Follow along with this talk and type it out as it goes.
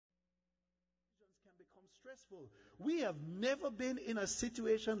stressful. We have never been in a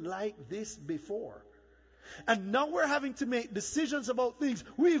situation like this before. And now we're having to make decisions about things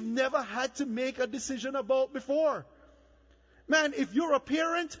we've never had to make a decision about before. Man, if you're a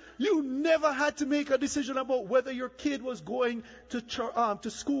parent, you never had to make a decision about whether your kid was going to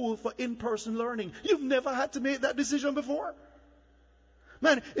school for in-person learning. You've never had to make that decision before.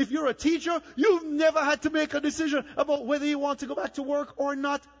 Man, if you're a teacher, you've never had to make a decision about whether you want to go back to work or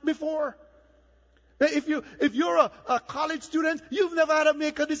not before. If you're a college student, you've never had to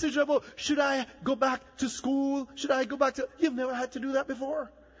make a decision about, should I go back to school? You've never had to do that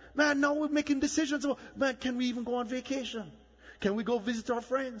before. Man, now we're making decisions about, man, can we even go on vacation? Can we go visit our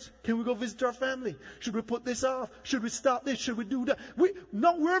friends? Can we go visit our family? Should we put this off? Should we stop this? Should we do that?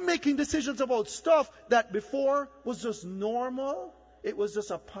 Now we're making decisions about stuff that before was just normal. It was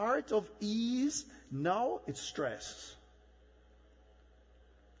just a part of ease. Now it's stress.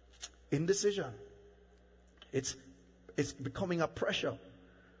 Indecision. It's becoming a pressure.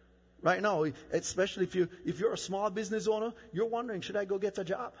 Right now, especially if you're a small business owner, you're wondering, should I go get a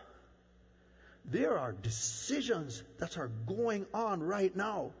job? There are decisions that are going on right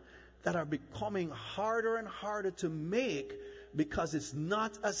now that are becoming harder and harder to make because it's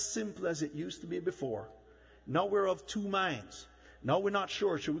not as simple as it used to be before. Now we're of two minds. Now we're not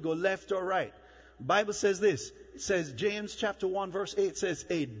sure. Should we go left or right? The Bible says this. It says, James chapter 1 verse 8 says,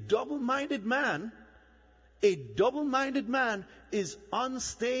 a double-minded man is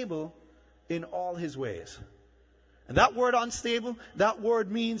unstable in all his ways. And that word unstable, that word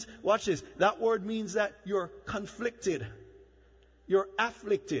means, watch this, that word means that you're conflicted. You're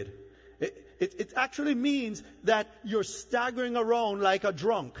afflicted. It actually means that you're staggering around like a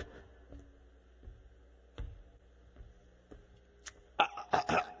drunk.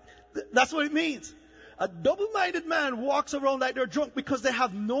 That's what it means. A double-minded man walks around like they're drunk because they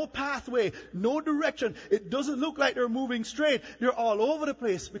have no pathway, no direction. It doesn't look like they're moving straight. They're all over the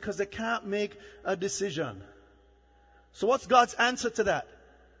place because they can't make a decision. So what's God's answer to that?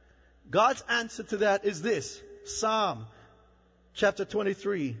 God's answer to that is this. Psalm chapter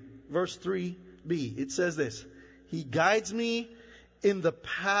 23, verse 3b. It says this. He guides me in the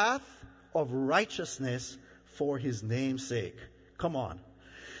path of righteousness for his name's sake. Come on.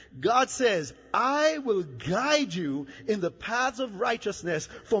 God says, I will guide you in the paths of righteousness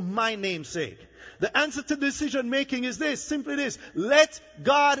for my name's sake. The answer to decision making is this, simply this. Let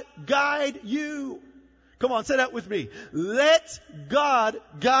God guide you. Come on, say that with me. Let God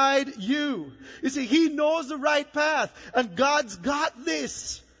guide you. You see, He knows the right path, and God's got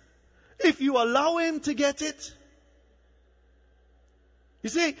this. If you allow Him to get it. You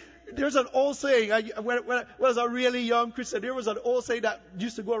see, there's an old saying, when I was a really young Christian, there was an old saying that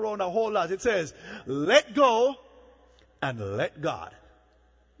used to go around a whole lot. It says, let go and let God.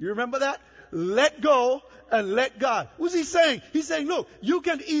 You remember that? Let go and let God. What's He saying? He's saying, look, you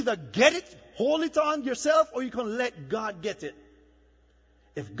can either get it, hold it on yourself, or you can let God get it.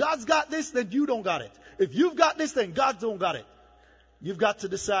 If God's got this, then you don't got it. If you've got this, then God don't got it. You've got to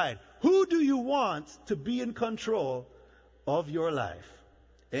decide, who do you want to be in control of your life?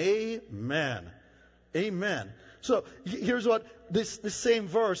 Amen. Amen. So here's what this same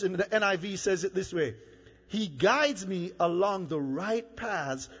verse in the NIV says it this way. He guides me along the right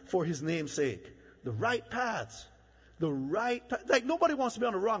paths for His name's sake. The right paths. The right path. Like nobody wants to be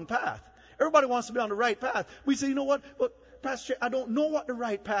on the wrong path. Everybody wants to be on the right path. We say, you know what? Well, Pastor, I don't know what the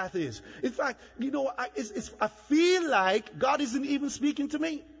right path is. In fact, you know, I feel like God isn't even speaking to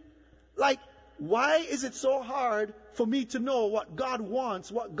me. Like, why is it so hard for me to know what God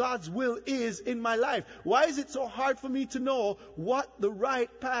wants, what God's will is in my life? Why is it so hard for me to know what the right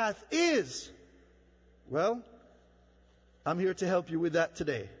path is? Well, I'm here to help you with that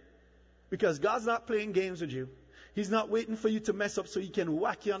today. Because God's not playing games with you. He's not waiting for you to mess up so He can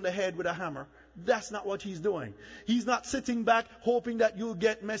whack you on the head with a hammer. That's not what He's doing. He's not sitting back hoping that you'll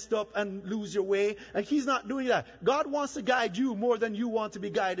get messed up and lose your way. And He's not doing that. God wants to guide you more than you want to be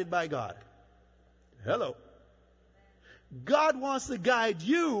guided by God. Hello. God wants to guide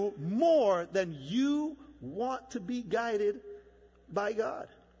you more than you want to be guided by God.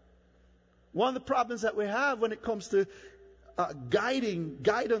 One of the problems that we have when it comes to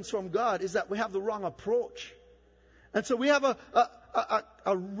guidance from God is that we have the wrong approach. And so we have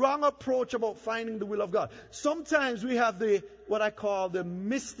a wrong approach about finding the will of God. Sometimes we have what I call the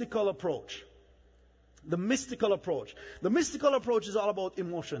mystical approach. The mystical approach. The mystical approach is all about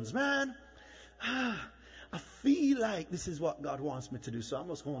emotions. Man, I feel like this is what God wants me to do, so I'm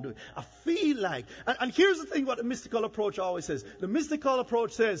just going to do it. I feel like. And here's the thing what the mystical approach always says. The mystical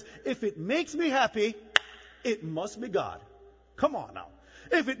approach says, if it makes me happy, it must be God. Come on now.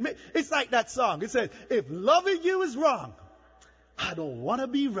 It's like that song. It says, if loving you is wrong, I don't want to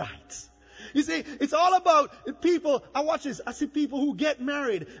be right. You see, it's all about people. I watch this. I see people who get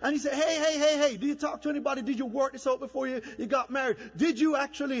married and you say, hey, did you talk to anybody? Did you work this out before you got married? Did you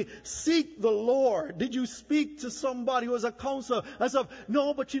actually seek the Lord? Did you speak to somebody who was a counselor and stuff?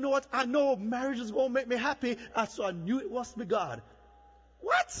 No, but you know what? I know marriage is going to make me happy. And so I knew it must be God.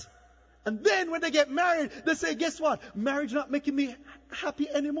 What? And then when they get married, they say, guess what? Marriage not making me happy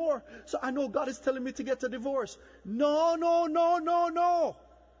anymore. So I know God is telling me to get a divorce. No.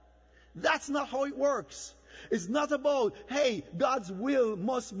 That's not how it works. It's not about, hey, God's will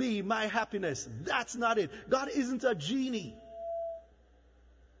must be my happiness. That's not it. God isn't a genie.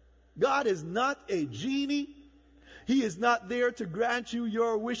 God is not a genie. He is not there to grant you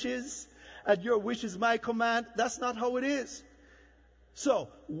your wishes, and your wish is my command. That's not how it is. So,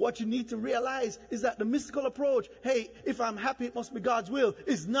 what you need to realize is that the mystical approach, hey, if I'm happy, it must be God's will,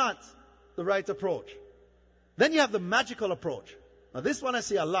 is not the right approach. Then you have the magical approach. Now, this one I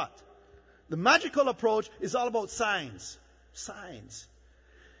see a lot. The magical approach is all about signs. Signs.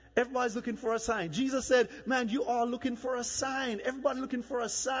 Everybody's looking for a sign. Jesus said, man, you are looking for a sign. Everybody looking for a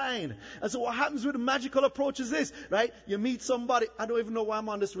sign. And so what happens with the magical approach is this, right? You meet somebody. I don't even know why I'm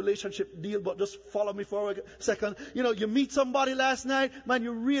on this relationship deal, but just follow me for a second. You know, you meet somebody last night. Man,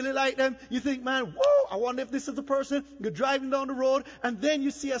 you really like them. You think, man, whoa, I wonder if this is the person. You're driving down the road and then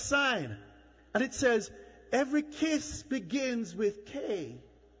you see a sign. And it says, every kiss begins with K.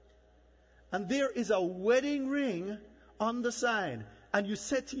 And there is a wedding ring on the sign. And you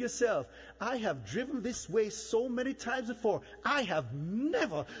said to yourself, I have driven this way so many times before. I have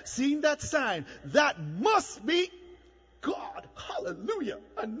never seen that sign. That must be God. Hallelujah.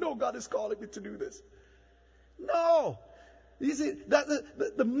 I know God is calling me to do this. No. You see,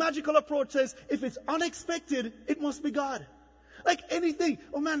 the magical approach says, if it's unexpected, it must be God. Like anything.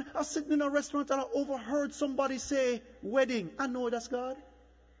 Oh man, I was sitting in a restaurant and I overheard somebody say, wedding. I know that's God.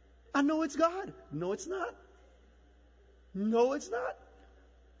 I know it's God. No, it's not. No, it's not.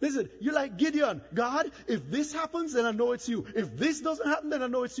 Listen, you're like Gideon. God, if this happens, then I know it's you. If this doesn't happen, then I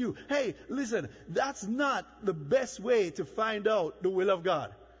know it's you. Hey, listen, that's not the best way to find out the will of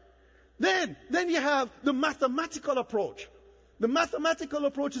God. Then you have the mathematical approach. The mathematical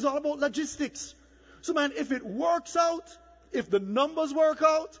approach is all about logistics. So man, if it works out, if the numbers work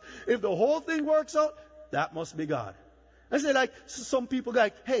out, if the whole thing works out, that must be God. I say like, some people go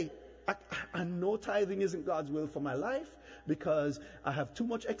like, hey, I know tithing isn't God's will for my life because I have too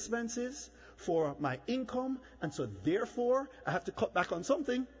much expenses for my income, and so therefore I have to cut back on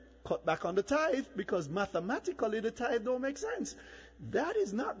something, cut back on the tithe, because mathematically the tithe don't make sense. That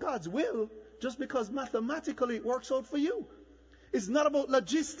is not God's will just because mathematically it works out for you. It's not about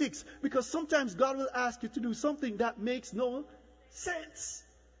logistics, because sometimes God will ask you to do something that makes no sense.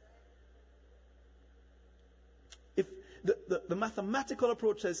 If the mathematical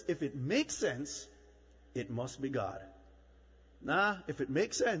approach says if it makes sense, it must be God. Nah, if it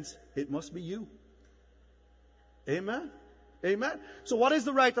makes sense, it must be you. Amen? Amen? So what is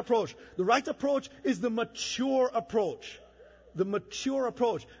the right approach? The right approach is the mature approach. The mature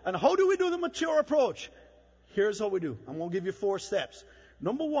approach. And how do we do the mature approach? Here's how we do. I'm going to give you 4 steps.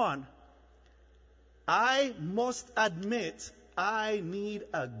 Number 1, I must admit I need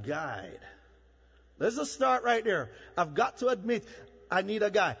a guide. Let's just start right there. I've got to admit I need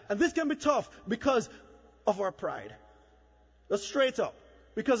a guide. And this can be tough because of our pride. That's straight up.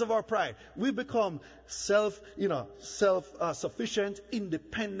 Because of our pride. We become self-sufficient,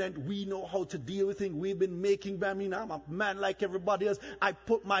 independent. We know how to deal with things. We've been making, I'm a man like everybody else. I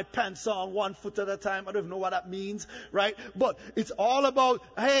put my pants on 1 foot at a time. I don't even know what that means, right? But it's all about,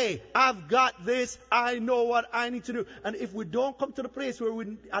 hey, I've got this. I know what I need to do. And if we don't come to the place where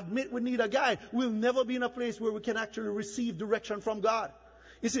we admit we need a guide, we'll never be in a place where we can actually receive direction from God.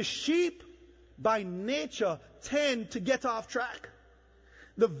 You see, sheep by nature tend to get off track.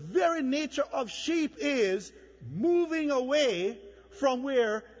 The very nature of sheep is moving away from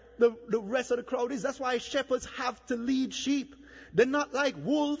where the rest of the crowd is. That's why shepherds have to lead sheep. They're not like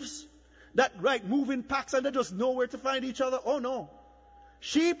wolves that move in packs and they just know where to find each other. Oh no.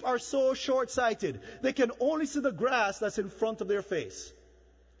 Sheep are so short-sighted. They can only see the grass that's in front of their face.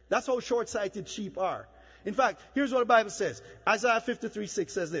 That's how short-sighted sheep are. In fact, here's what the Bible says. Isaiah 53:6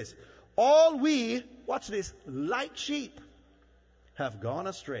 says this. All we, watch this, like sheep, have gone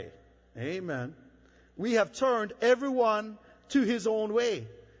astray. Amen. We have turned everyone to his own way.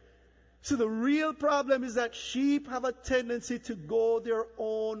 So the real problem is that sheep have a tendency to go their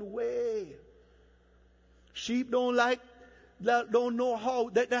own way. Sheep don't know how,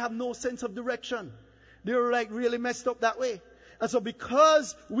 they have no sense of direction. They're like really messed up that way. And so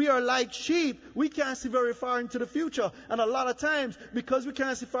because we are like sheep, we can't see very far into the future. And a lot of times, because we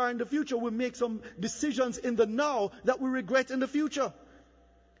can't see far in the future, we make some decisions in the now that we regret in the future.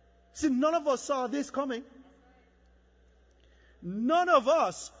 See, none of us saw this coming. None of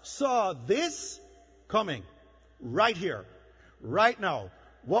us saw this coming. Right here. Right now.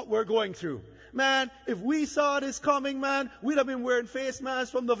 What we're going through. Man, if we saw this coming, man, we'd have been wearing face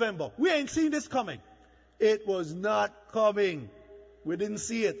masks from November. We ain't seen this coming. It was not coming. We didn't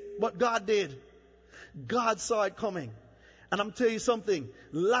see it. But God did. God saw it coming. And I'm telling you something.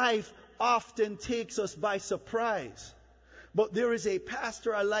 Life often takes us by surprise. But there is a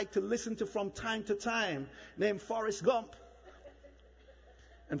pastor I like to listen to from time to time named Forrest Gump.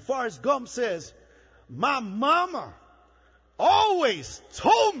 And Forrest Gump says, my mama always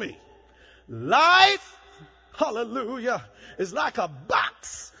told me life, hallelujah, is like a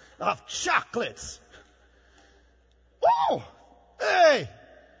box of chocolates. Oh, hey,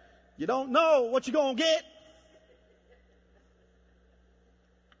 you don't know what you're going to get.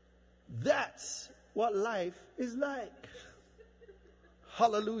 That's what life is like.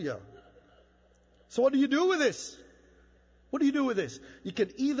 Hallelujah. So what do you do with this? What do you do with this? You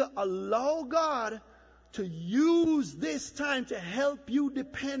can either allow God to use this time to help you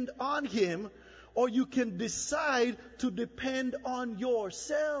depend on Him, or you can decide to depend on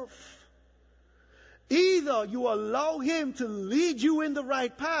yourself. Either you allow Him to lead you in the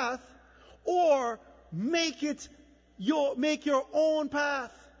right path, or make your own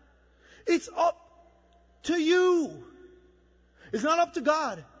path. It's up to you. It's not up to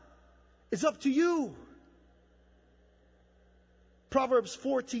God. It's up to you. Proverbs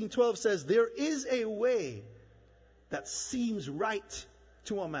 14:12 says, there is a way that seems right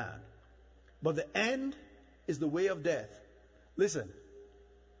to a man, but the end is the way of death. Listen,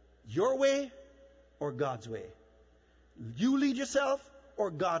 your way or God's way? You lead yourself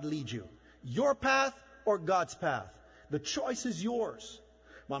or God leads you? Your path or God's path? The choice is yours.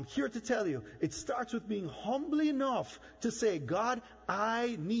 But I'm here to tell you, it starts with being humble enough to say, God,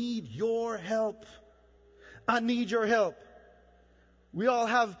 I need your help. I need your help. We all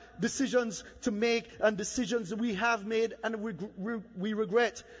have decisions to make, and decisions that we have made and we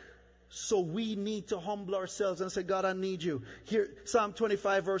regret. So we need to humble ourselves and say, God, I need you. Here, Psalm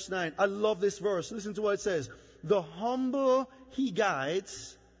 25 verse 9. I love this verse. Listen to what it says. The humble He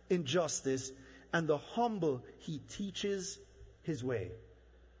guides in justice, and the humble He teaches His way.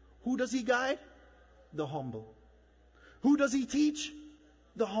 Who does He guide? The humble. Who does He teach?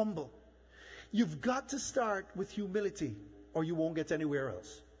 The humble. You've got to start with humility, or you won't get anywhere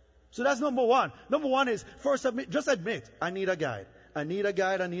else. So that's number one. Number one is, first just admit, I need a guide. I need a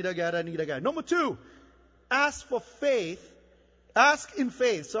guide, I need a guide, I need a guide. Number two, ask in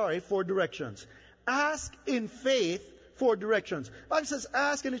faith, for directions. Ask in faith for directions. The Bible says,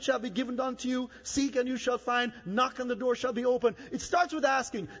 ask and it shall be given unto you. Seek and you shall find. Knock and the door shall be open. It starts with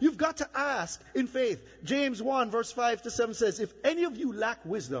asking. You've got to ask in faith. James 1 verse 5 to 7 says, if any of you lack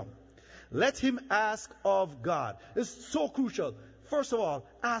wisdom, let him ask of God. It's so crucial. First of all,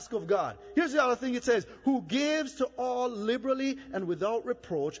 ask of God. Here's the other thing it says, who gives to all liberally and without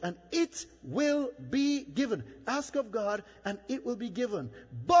reproach, and it will be given. Ask of God and it will be given.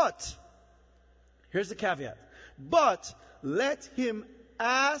 But, here's the caveat, but let him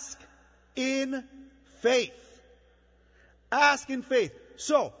ask in faith. Ask in faith.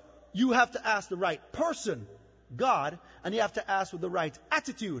 So, you have to ask the right person, God, and you have to ask with the right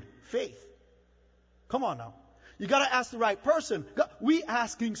attitude, faith. Come on now. You got to ask the right person. We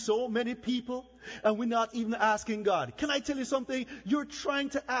asking so many people, and we're not even asking God. Can I tell you something? You're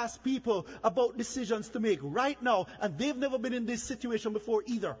trying to ask people about decisions to make right now, and they've never been in this situation before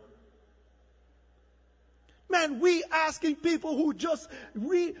either. Man, we asking people who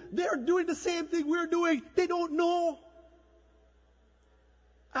they're doing the same thing we're doing. They don't know.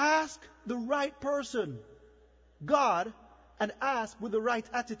 Ask the right person, God, and ask with the right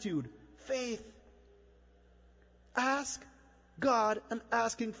attitude, faith. Ask God and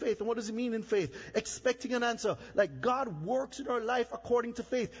ask in faith. And what does it mean in faith? Expecting an answer. Like God works in our life according to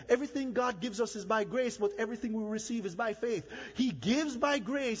faith. Everything God gives us is by grace, but everything we receive is by faith. He gives by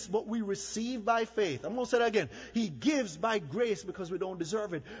grace, but we receive by faith. I'm going to say that again. He gives by grace because we don't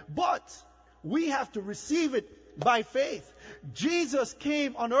deserve it. But we have to receive it by faith. Jesus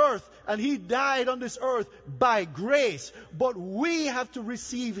came on earth and He died on this earth by grace. But we have to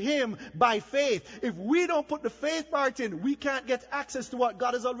receive Him by faith. If we don't put the faith part in, we can't get access to what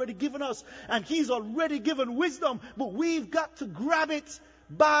God has already given us. And He's already given wisdom, but we've got to grab it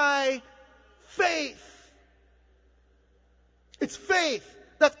by faith. It's faith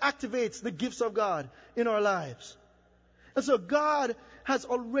that activates the gifts of God in our lives. And so God has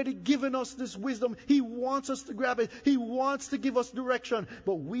already given us this wisdom. He wants us to grab it. He wants to give us direction.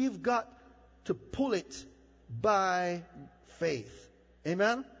 But we've got to pull it by faith.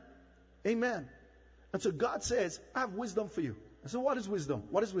 Amen? Amen. And so God says, I have wisdom for you. And so what is wisdom?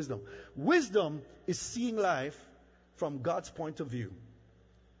 What is wisdom? Wisdom is seeing life from God's point of view.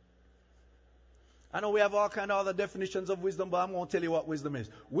 I know we have all kind of other definitions of wisdom, but I'm going to tell you what wisdom is.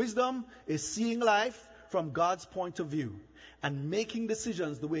 Wisdom is seeing life from God's point of view and making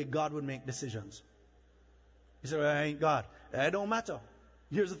decisions the way God would make decisions. You say, well, I ain't God. It don't matter.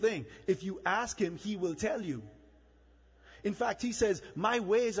 Here's the thing. If you ask him, he will tell you. In fact, he says, my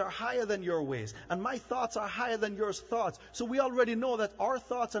ways are higher than your ways, and my thoughts are higher than your thoughts. So we already know that our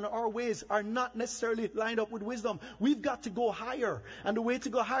thoughts and our ways are not necessarily lined up with wisdom. We've got to go higher. And the way to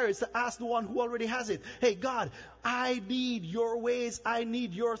go higher is to ask the one who already has it. Hey, God, I need your ways. I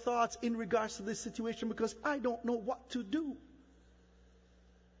need your thoughts in regards to this situation because I don't know what to do.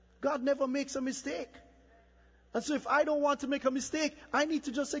 God never makes a mistake. And so if I don't want to make a mistake, I need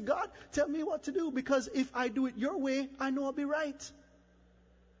to just say, God, tell me what to do. Because if I do it your way, I know I'll be right.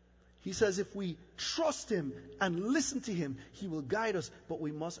 He says if we trust him and listen to him, he will guide us. But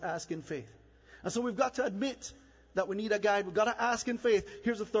we must ask in faith. And so we've got to admit that we need a guide. We've got to ask in faith.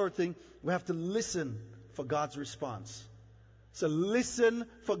 Here's the third thing. We have to listen for God's response. So listen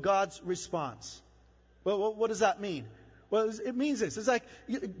for God's response. Well, what does that mean? Well, it means this. It's like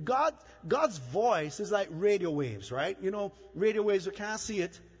God's voice is like radio waves, right? You know, radio waves, you can't see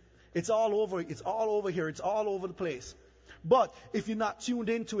it. It's all over. It's all over here. It's all over the place. But if you're not tuned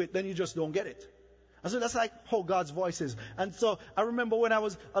into it, then you just don't get it. And so that's like how God's voice is. And so I remember when I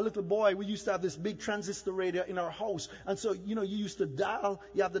was a little boy, we used to have this big transistor radio in our house. And so, you know, you used to dial.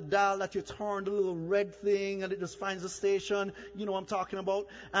 You have the dial that you turn, the little red thing, and it just finds the station. You know what I'm talking about.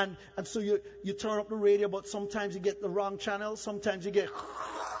 And so you turn up the radio, but sometimes you get the wrong channel. Sometimes you get...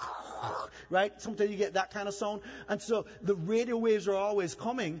 right? Sometimes you get that kind of sound. And so the radio waves are always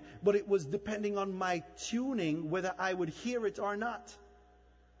coming, but it was depending on my tuning whether I would hear it or not.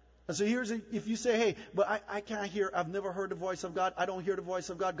 And so if you say, hey, but I can't hear, I've never heard the voice of God, I don't hear the voice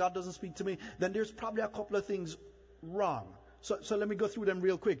of God, God doesn't speak to me, then there's probably a couple of things wrong. So let me go through them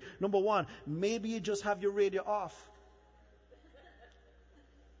real quick. Number one, maybe you just have your radio off.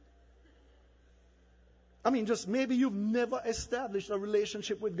 I mean, just maybe you've never established a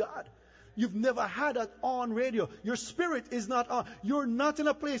relationship with God. You've never had it on radio. Your spirit is not on. You're not in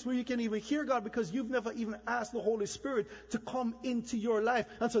a place where you can even hear God because you've never even asked the Holy Spirit to come into your life.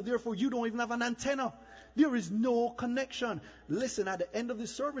 And so therefore you don't even have an antenna. There is no connection. Listen, at the end of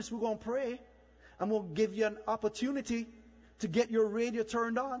this service, we're going to pray. And we'll give you an opportunity to get your radio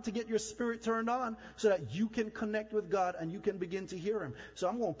turned on, to get your spirit turned on, so that you can connect with God and you can begin to hear him. So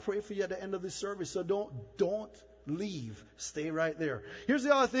I'm going to pray for you at the end of this service. So don't leave. Stay right there. Here's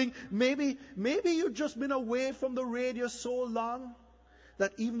the other thing. Maybe you've just been away from the radio so long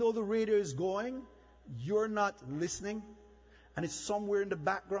that even though the radio is going, you're not listening. And it's somewhere in the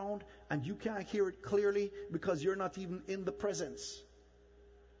background and you can't hear it clearly because you're not even in the presence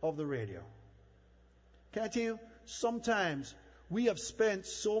of the radio. Can I tell you? Sometimes we have spent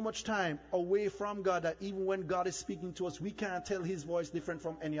so much time away from God that even when God is speaking to us, we can't tell his voice different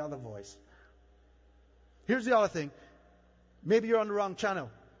from any other voice. Here's the other thing. Maybe you're on the wrong channel.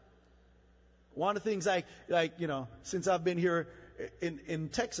 One of the things like you know, since I've been here in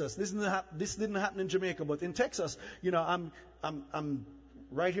Texas, this didn't happen in Jamaica, but in Texas, you know, I'm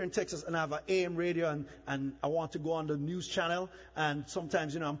right here in Texas and I have an AM radio and I want to go on the news channel, and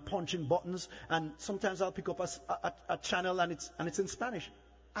sometimes, you know, I'm punching buttons, and sometimes I'll pick up a channel and it's in Spanish.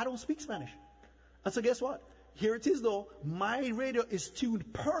 I don't speak Spanish. And so guess what? Here it is though. My radio is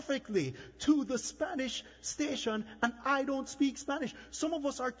tuned perfectly to the Spanish station and I don't speak Spanish. Some of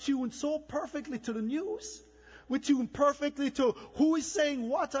us are tuned so perfectly to the news. We tune perfectly to who is saying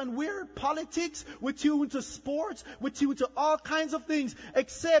what and where, politics. We tune to sports. We tune to all kinds of things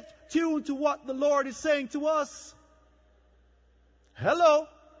except tune to what the Lord is saying to us. Hello?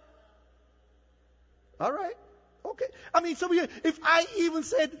 All right. Okay. I mean, if I even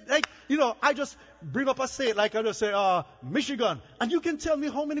said, like, you know, I just bring up a state, like I just say, Michigan, and you can tell me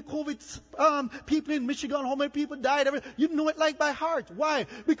how many COVID people in Michigan, how many people died, you know it like by heart. Why?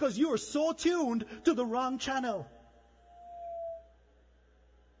 Because you are so tuned to the wrong channel.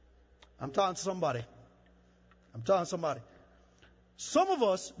 I'm talking to somebody. Some of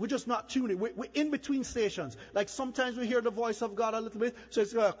us, we're just not tuning. We're in between stations. Like sometimes we hear the voice of God a little bit. So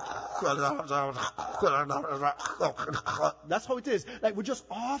it's that's how it is. Like we're just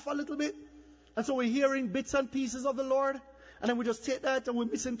off a little bit. And so we're hearing bits and pieces of the Lord. And then we just take that and we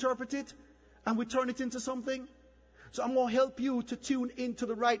misinterpret it. And we turn it into something. So I'm going to help you to tune into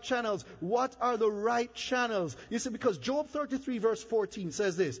the right channels. What are the right channels? You see, because Job 33 verse 14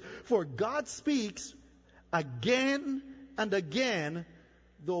 says this, for God speaks again and again,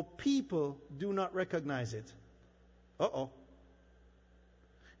 though people do not recognize it. Uh-oh.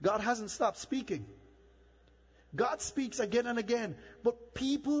 God hasn't stopped speaking. God speaks again and again, but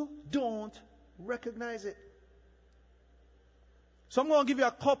people don't recognize it. So I'm going to give you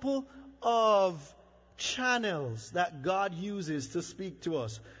a couple of channels that God uses to speak to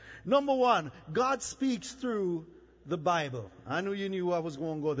us. Number one, God speaks through the Bible. I knew you knew I was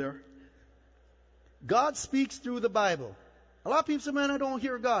going to go there. God speaks through the Bible. A lot of people say, man, I don't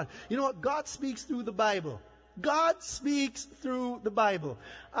hear God. You know what? God speaks through the Bible. God speaks through the Bible.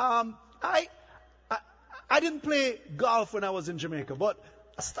 I didn't play golf when I was in Jamaica, but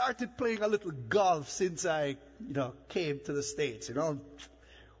I started playing a little golf since I, came to the States,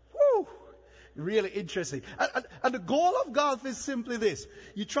 Woo! Really interesting. And the goal of golf is simply this.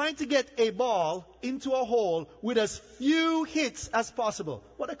 You're trying to get a ball into a hole with as few hits as possible.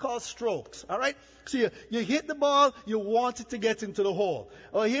 What they call strokes. All right? So you hit the ball, you want it to get into the hole.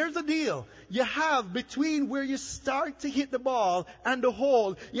 Well, here's the deal. You have between where you start to hit the ball and the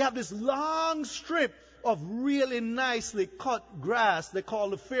hole, you have this long strip of really nicely cut grass they call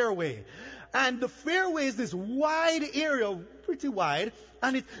the fairway. And the fairway is this wide area, pretty wide,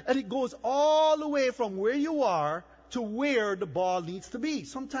 and it goes all the way from where you are to where the ball needs to be.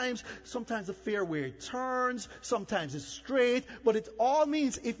 Sometimes the fairway turns, sometimes it's straight, but it all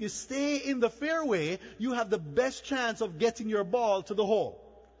means if you stay in the fairway, you have the best chance of getting your ball to the hole.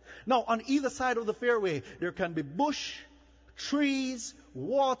 Now, on either side of the fairway, there can be bush, trees,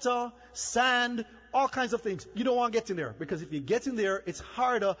 water, sand, all kinds of things. You don't want to get in there, because if you get in there, it's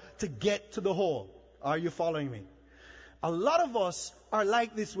harder to get to the hole. Are you following me? A lot of us are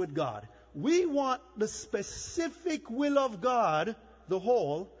like this with God. We want the specific will of God, the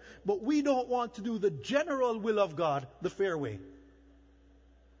hole, but we don't want to do the general will of God, the fairway.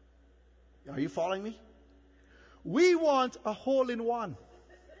 Are you following me? We want a hole in one.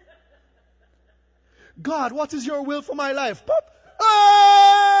 God, what is your will for my life? Pop!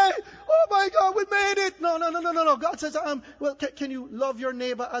 Hey! Oh my God, we made it! No. God says, can you love your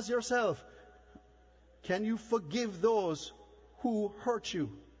neighbor as yourself? Can you forgive those who hurt you?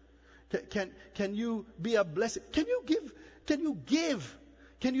 Can you be a blessing? Can you give?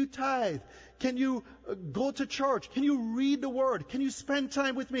 Can you tithe? Can you go to church? Can you read the word? Can you spend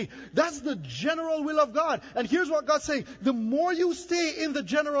time with me? That's the general will of God. And here's what God's saying. The more you stay in the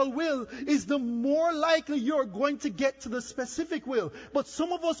general will is the more likely you're going to get to the specific will. But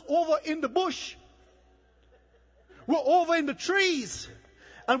some of us over in the bush, we're over in the trees,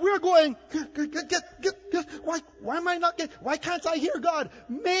 and we're going, why am I not getting, why can't I hear God?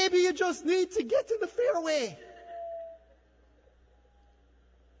 Maybe you just need to get in the fairway.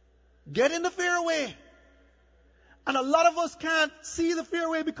 Get in the fairway. And a lot of us can't see the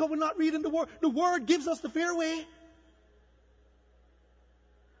fairway because we're not reading the Word. The Word gives us the fairway.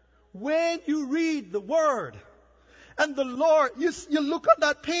 When you read the Word and the Lord, you look on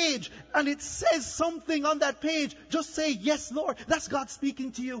that page and it says something on that page, just say, yes, Lord. That's God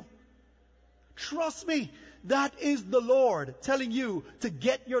speaking to you. Trust me. That is the Lord telling you to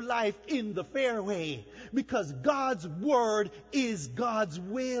get your life in the fairway, because God's Word is God's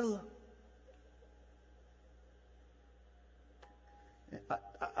will.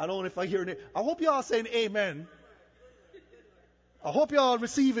 I don't know if I hear it. I hope you all saying amen. I hope you all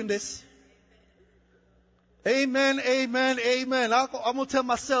receiving this. Amen, amen, amen. I'm going to tell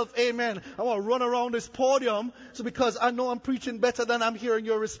myself amen. I want to run around this podium because I know I'm preaching better than I'm hearing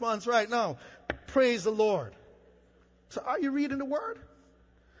your response right now. Praise the Lord. So are you reading the Word?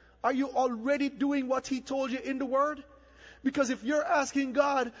 Are you already doing what He told you in the Word? Because if you're asking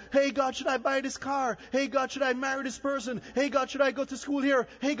God, hey God, should I buy this car? Hey God, should I marry this person? Hey God, should I go to school here?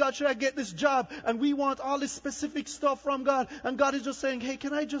 Hey God, should I get this job? And we want all this specific stuff from God. And God is just saying, hey,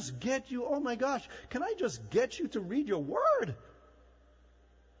 can I just get you? Oh my gosh, can I just get you to read your Word?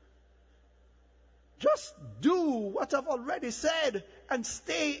 Just do what I've already said and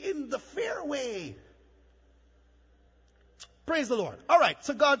stay in the fairway. Praise the Lord. All right,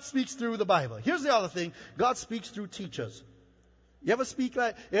 so God speaks through the Bible. Here's the other thing. God speaks through teachers. You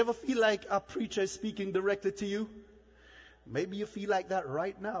ever feel like a preacher is speaking directly to you? Maybe you feel like that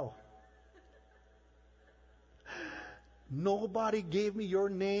right now. Nobody gave me your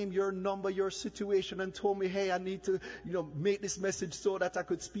name, your number, your situation and told me, hey, I need to, make this message so that I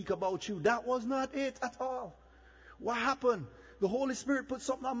could speak about you. That was not it at all. What happened? The Holy Spirit put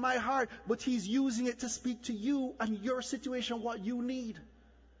something on my heart, but He's using it to speak to you and your situation, what you need.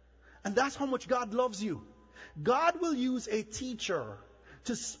 And that's how much God loves you. God will use a teacher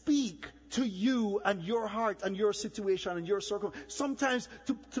to speak to you and your heart and your situation and your circle. Sometimes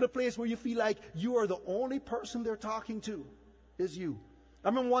to the place where you feel like you are the only person they're talking to is you. I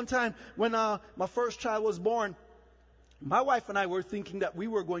remember one time when my first child was born, my wife and I were thinking that we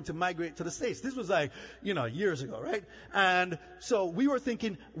were going to migrate to the States. This was like, years ago, right? And so we were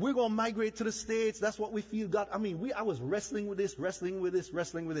thinking, we're going to migrate to the States. That's what we feel God. I was wrestling with this.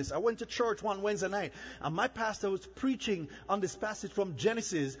 I went to church one Wednesday night, and my pastor was preaching on this passage from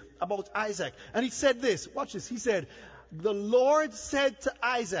Genesis about Isaac. And he said this, watch this. He said, the Lord said to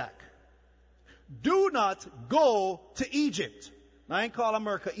Isaac, do not go to Egypt. I ain't call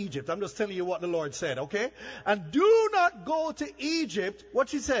America Egypt. I'm just telling you what the Lord said, okay? And do not go to Egypt. What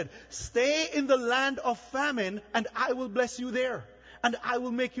she said, stay in the land of famine, and I will bless you there. And I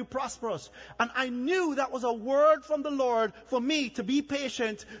will make you prosperous. And I knew that was a word from the Lord for me to be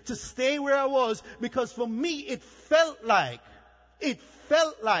patient, to stay where I was, because for me it felt like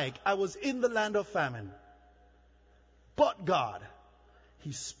I was in the land of famine. But God,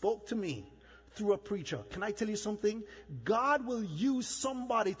 He spoke to me through a preacher. Can I tell you something? God will use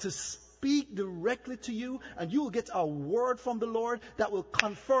somebody to speak directly to you, and you will get a word from the Lord that will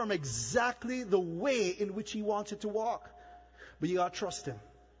confirm exactly the way in which He wants you to walk. But you gotta trust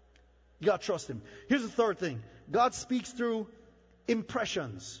Him. Here's the third thing. God speaks through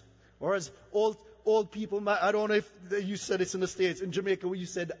impressions. Or as old people, I don't know if you said this in the States, in Jamaica, where you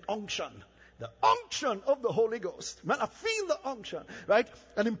said unction. The unction of the Holy Ghost. Man, I feel the unction, right?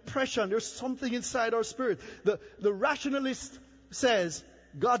 An impression. There's something inside our spirit. The rationalist says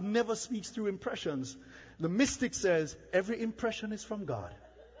God never speaks through impressions. The mystic says every impression is from God.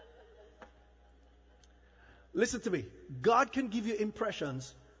 Listen to me. God can give you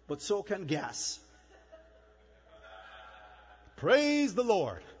impressions, but so can gas. Praise the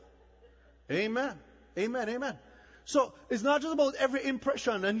Lord. Amen. So it's not just about every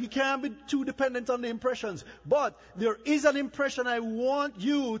impression, and you can't be too dependent on the impressions. But there is an impression I want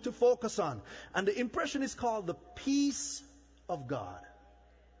you to focus on. And the impression is called the peace of God.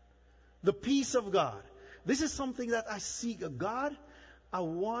 The peace of God. This is something that I seek. God, I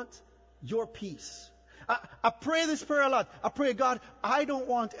want your peace. I pray this prayer a lot. I pray, God, I don't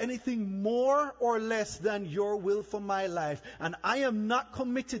want anything more or less than your will for my life. And I am not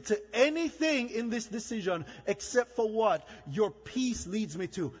committed to anything in this decision except for what your peace leads me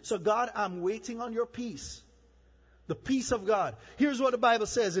to. So God, I'm waiting on your peace. The peace of God. Here's what the Bible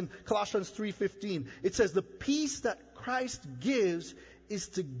says in Colossians 3:15. It says, the peace that Christ gives is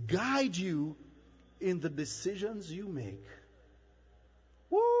to guide you in the decisions you make.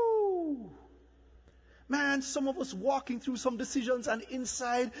 Woo! Man, some of us walking through some decisions and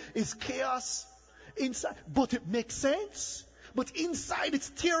inside is chaos. Inside, but it makes sense. But inside it's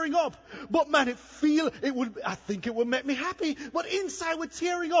tearing up. But man, I think it would make me happy. But inside we're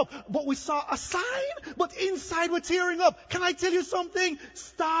tearing up. But we saw a sign. But inside we're tearing up. Can I tell you something?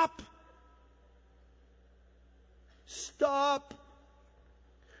 Stop.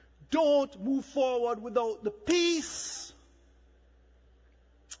 Don't move forward without the peace.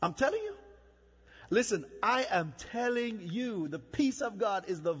 I'm telling you. Listen, I am telling you, the peace of God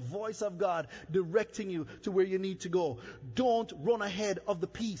is the voice of God directing you to where you need to go. Don't run ahead of the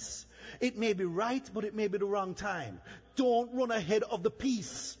peace. It may be right, but it may be the wrong time. Don't run ahead of the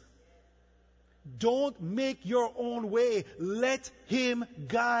peace. Don't make your own way. Let Him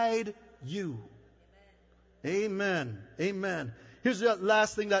guide you. Amen. Here's the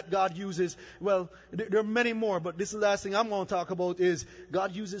last thing that God uses. Well, there are many more, but this is the last thing I'm going to talk about is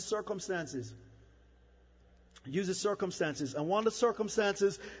God uses circumstances. Uses circumstances. And one of the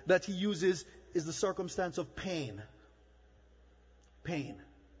circumstances that He uses is the circumstance of pain. Pain.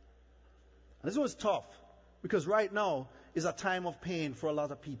 And this was tough because right now is a time of pain for a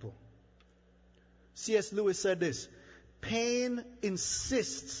lot of people. C.S. Lewis said this, pain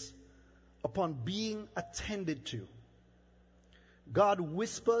insists upon being attended to. God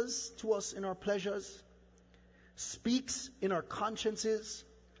whispers to us in our pleasures, speaks in our consciences,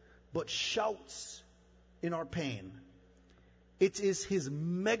 but shouts in our pain. It is His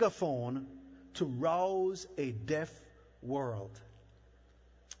megaphone to rouse a deaf world.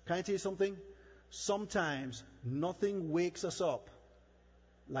 Can I tell you something? Sometimes nothing wakes us up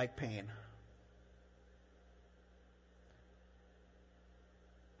like pain.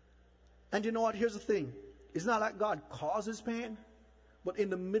 And you know what? Here's the thing. It's not like God causes pain, but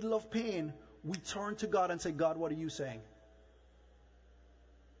in the middle of pain, we turn to God and say, God, what are you saying?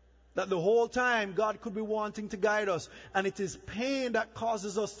 That the whole time God could be wanting to guide us. And it is pain that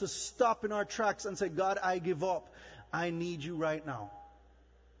causes us to stop in our tracks and say, God, I give up. I need you right now.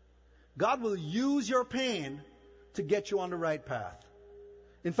 God will use your pain to get you on the right path.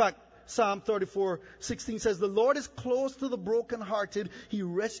 In fact, Psalm 34:16 says, the Lord is close to the brokenhearted. He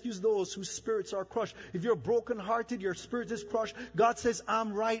rescues those whose spirits are crushed. If you're brokenhearted, your spirit is crushed, God says,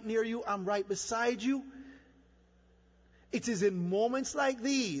 I'm right near you. I'm right beside you. It is in moments like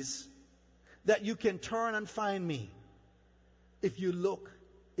these that you can turn and find me. If you look,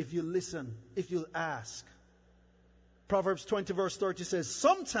 if you listen, if you ask. Proverbs 20 verse 30 says,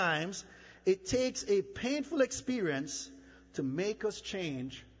 sometimes it takes a painful experience to make us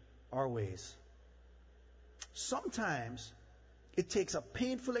change our ways. Sometimes it takes a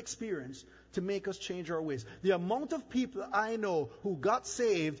painful experience to make us change our ways. The amount of people I know who got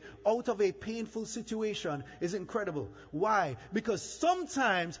saved out of a painful situation is incredible. Why? Because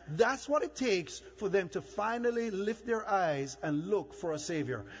sometimes that's what it takes for them to finally lift their eyes and look for a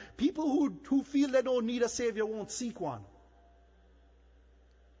Savior. People who feel they don't need a Savior won't seek one.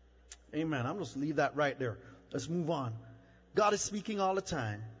 Amen. I'm just leave that right there. Let's move on. God is speaking all the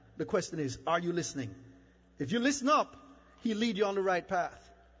time. The question is, are you listening? If you listen up, He'll lead you on the right path.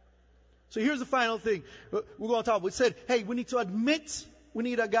 So here's the final thing we're going to talk about. We said, hey, we need to admit we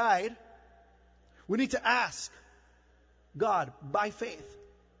need a guide. We need to ask God by faith.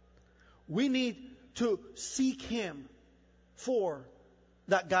 We need to seek Him for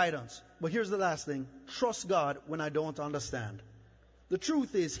that guidance. But here's the last thing. Trust God when I don't understand. The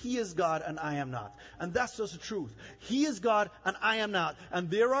truth is, He is God and I am not. And that's just the truth. He is God and I am not. And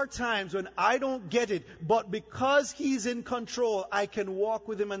there are times when I don't get it, but because He's in control, I can walk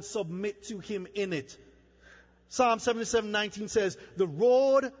with Him and submit to Him in it. Psalm 77:19 says, the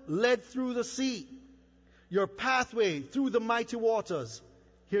road led through the sea, your pathway through the mighty waters.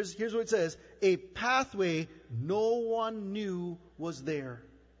 Here's what it says, a pathway no one knew was there.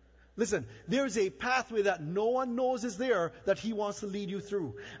 Listen, there is a pathway that no one knows is there that He wants to lead you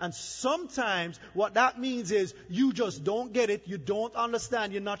through. And sometimes what that means is you just don't get it. You don't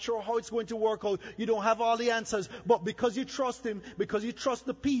understand. You're not sure how it's going to work out. You don't have all the answers. But because you trust Him, because you trust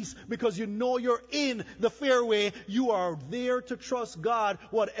the peace, because you know you're in the fairway, you are there to trust God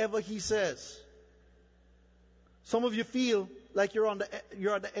whatever He says. Some of you feel like you're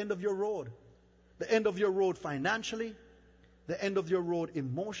at the end of your road. The end of your road financially. The end of your road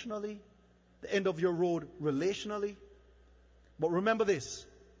emotionally, the end of your road relationally. But remember this,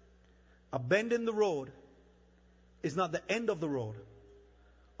 a bend in the road is not the end of the road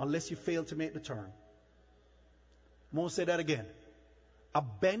unless you fail to make the turn. I'm going to say that again. A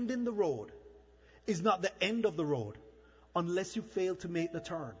bend in the road is not the end of the road unless you fail to make the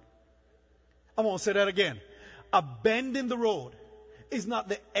turn. I'm going to say that again. A bend in the road is not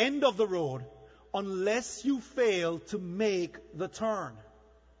the end of the road unless you fail to make the turn.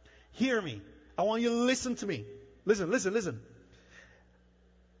 Hear me. I want you to listen to me. Listen.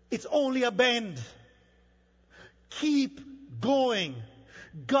 It's only a bend. Keep going.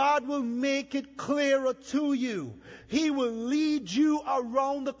 God will make it clearer to you. He will lead you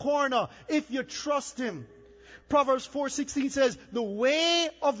around the corner if you trust Him. Proverbs 4:16 says, the way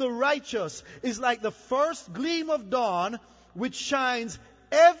of the righteous is like the first gleam of dawn, which shines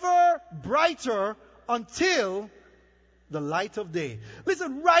ever brighter until the light of day.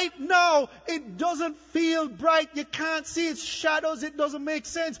 Listen, right now, it doesn't feel bright. You can't see its shadows. It doesn't make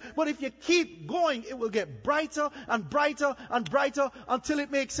sense. But if you keep going, it will get brighter and brighter and brighter until it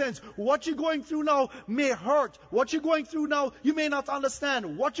makes sense. What you're going through now may hurt. What you're going through now, you may not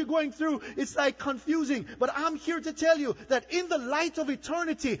understand. What you're going through, it's like confusing. But I'm here to tell you that in the light of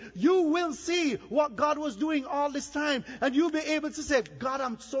eternity, you will see what God was doing all this time. And you'll be able to say, God,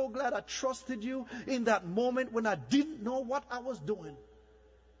 I'm so glad I trusted you in that moment when I didn't know what I was doing.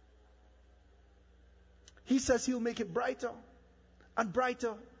 He says He'll make it brighter and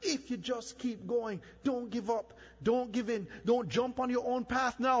brighter if you just keep going. Don't give up. Don't give in. Don't jump on your own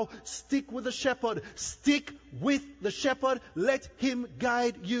path now. Stick with the shepherd. Stick with the shepherd. Let Him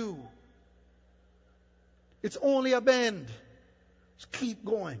guide you. It's only a bend. Just keep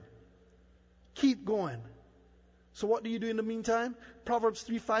going. Keep going. So what do you do in the meantime? Proverbs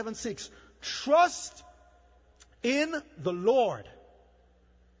 3, 5, and 6. Trust in the Lord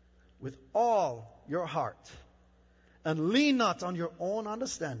with all your heart, and lean not on your own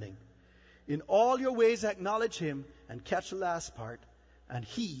understanding. In all your ways acknowledge Him, and catch the last part, and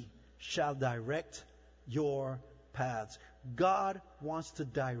He shall direct your paths. God wants to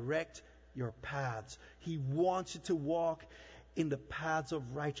direct your paths. He wants you to walk in the paths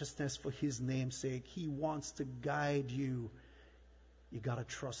of righteousness for His name's sake. He wants to guide you. You got to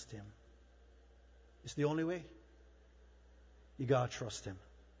trust Him. It's the only way. You got to trust Him.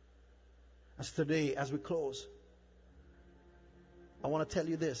 As today, as we close, I want to tell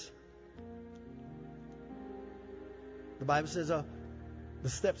you this. The Bible says the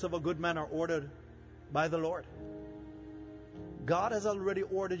steps of a good man are ordered by the Lord. God has already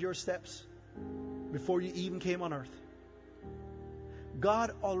ordered your steps before you even came on earth.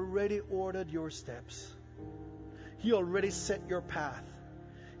 God already ordered your steps. He already set your path.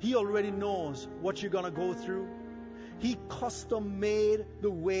 He already knows what you're going to go through. He custom made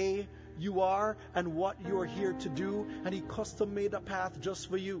the way you are and what you're here to do, and He custom made a path just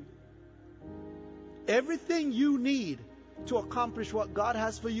for you. Everything you need to accomplish what God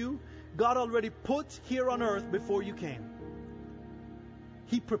has for you, God already put here on earth before you came.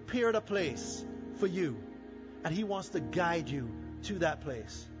 He prepared a place for you, and He wants to guide you to that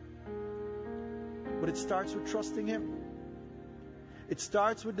place. But it starts with trusting Him. It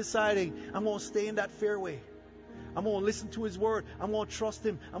starts with deciding, I'm going to stay in that fairway. I'm going to listen to His word. I'm going to trust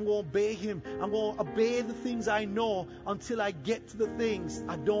Him. I'm going to obey Him. I'm going to obey the things I know until I get to the things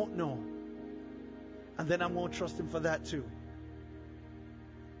I don't know. And then I'm going to trust Him for that too.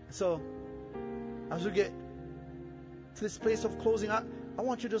 So, as we get to this place of closing, I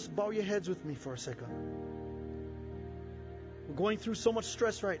want you to just bow your heads with me for a second. We're going through so much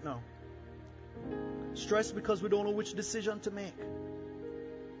stress right now. Stress because we don't know which decision to make.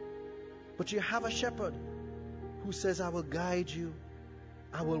 But you have a shepherd who says, I will guide you.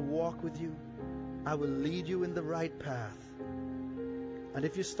 I will walk with you. I will lead you in the right path. And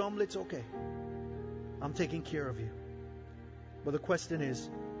if you stumble, it's okay. I'm taking care of you. But the question is,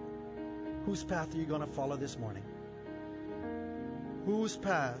 whose path are you going to follow this morning? Whose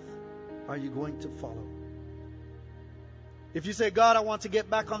path are you going to follow? If you say, God, I want to get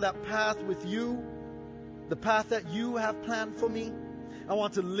back on that path with you, the path that you have planned for me, I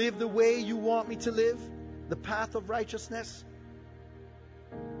want to live the way you want me to live, the path of righteousness.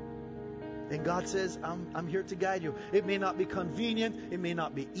 And God says, I'm here to guide you. It may not be convenient. It may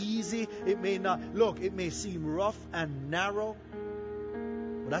not be easy. It may seem rough and narrow.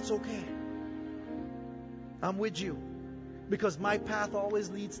 But that's okay. I'm with you. Because my path always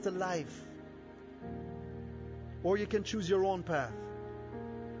leads to life. Or you can choose your own path.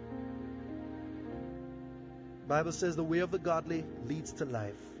 The Bible says the way of the godly leads to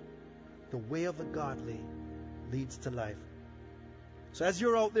life. The way of the godly leads to life. So as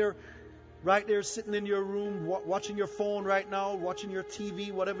you're out there, right there sitting in your room, watching your phone right now, watching your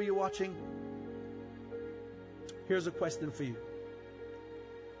TV, whatever you're watching, here's a question for you.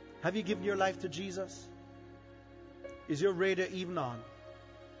 Have you given your life to Jesus? Is your radar even on?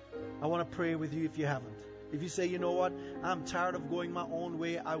 I want to pray with you if you haven't. If you say, you know what, I'm tired of going my own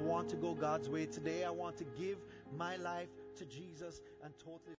way. I want to go God's way today. I want to give my life to Jesus and totally